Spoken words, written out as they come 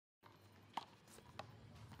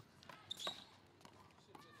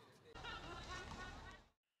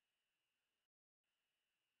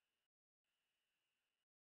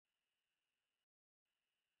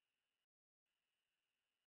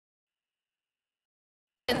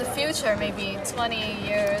In the future, maybe 20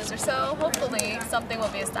 years or so, hopefully something will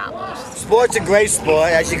be established. Sport's a great sport,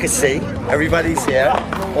 as you can see. Everybody's here,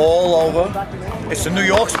 all over. It's a New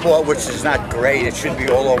York sport, which is not great. It should be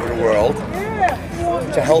all over the world.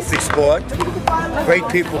 It's a healthy sport. Great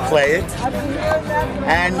people play it.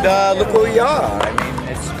 And look where we are. I mean,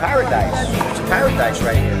 it's paradise. It's paradise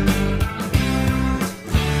right here.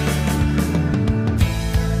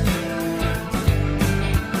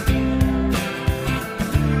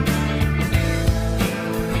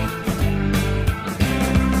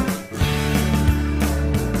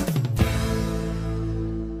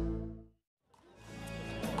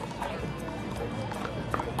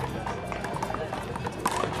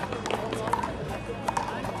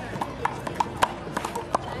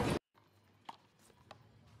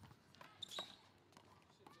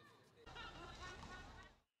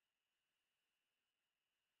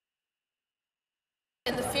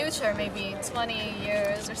 In the future, maybe 20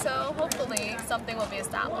 years or so, hopefully something will be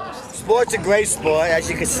established. Sport's a great sport, as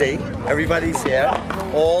you can see. Everybody's here,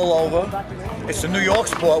 all over. It's a New York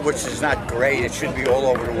sport, which is not great. It should be all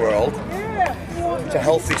over the world. It's a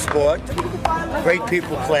healthy sport. Great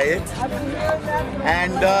people play it.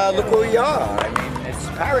 And look where we are. I mean, it's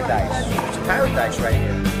paradise. It's paradise right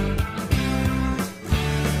here.